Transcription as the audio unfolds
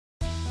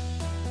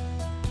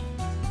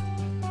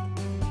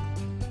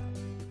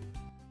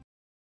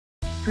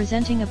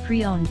Presenting a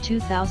pre-owned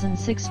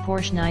 2006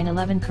 Porsche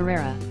 911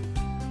 Carrera.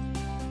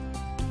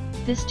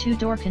 This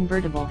two-door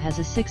convertible has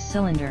a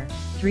 6-cylinder,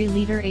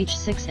 3-liter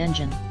H6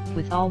 engine,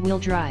 with all-wheel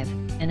drive,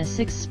 and a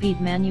 6-speed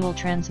manual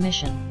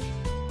transmission.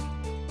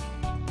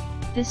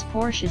 This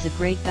Porsche is a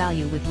great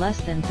value with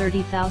less than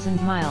 30,000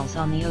 miles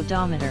on the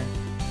odometer.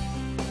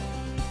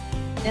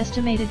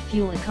 Estimated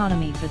fuel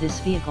economy for this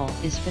vehicle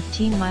is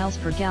 15 miles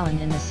per gallon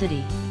in the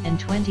city, and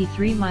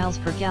 23 miles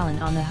per gallon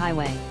on the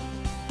highway.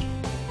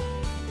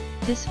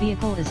 This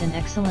vehicle is in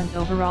excellent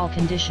overall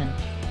condition.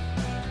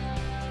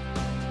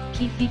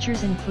 Key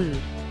features include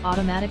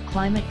automatic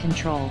climate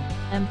control,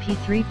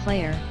 MP3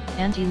 player,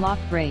 anti-lock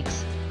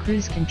brakes,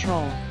 cruise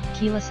control,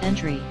 keyless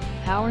entry,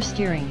 power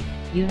steering,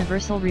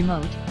 universal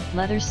remote,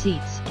 leather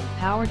seats,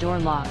 power door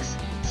locks,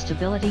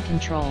 stability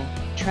control,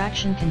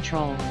 traction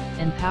control,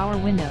 and power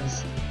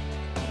windows.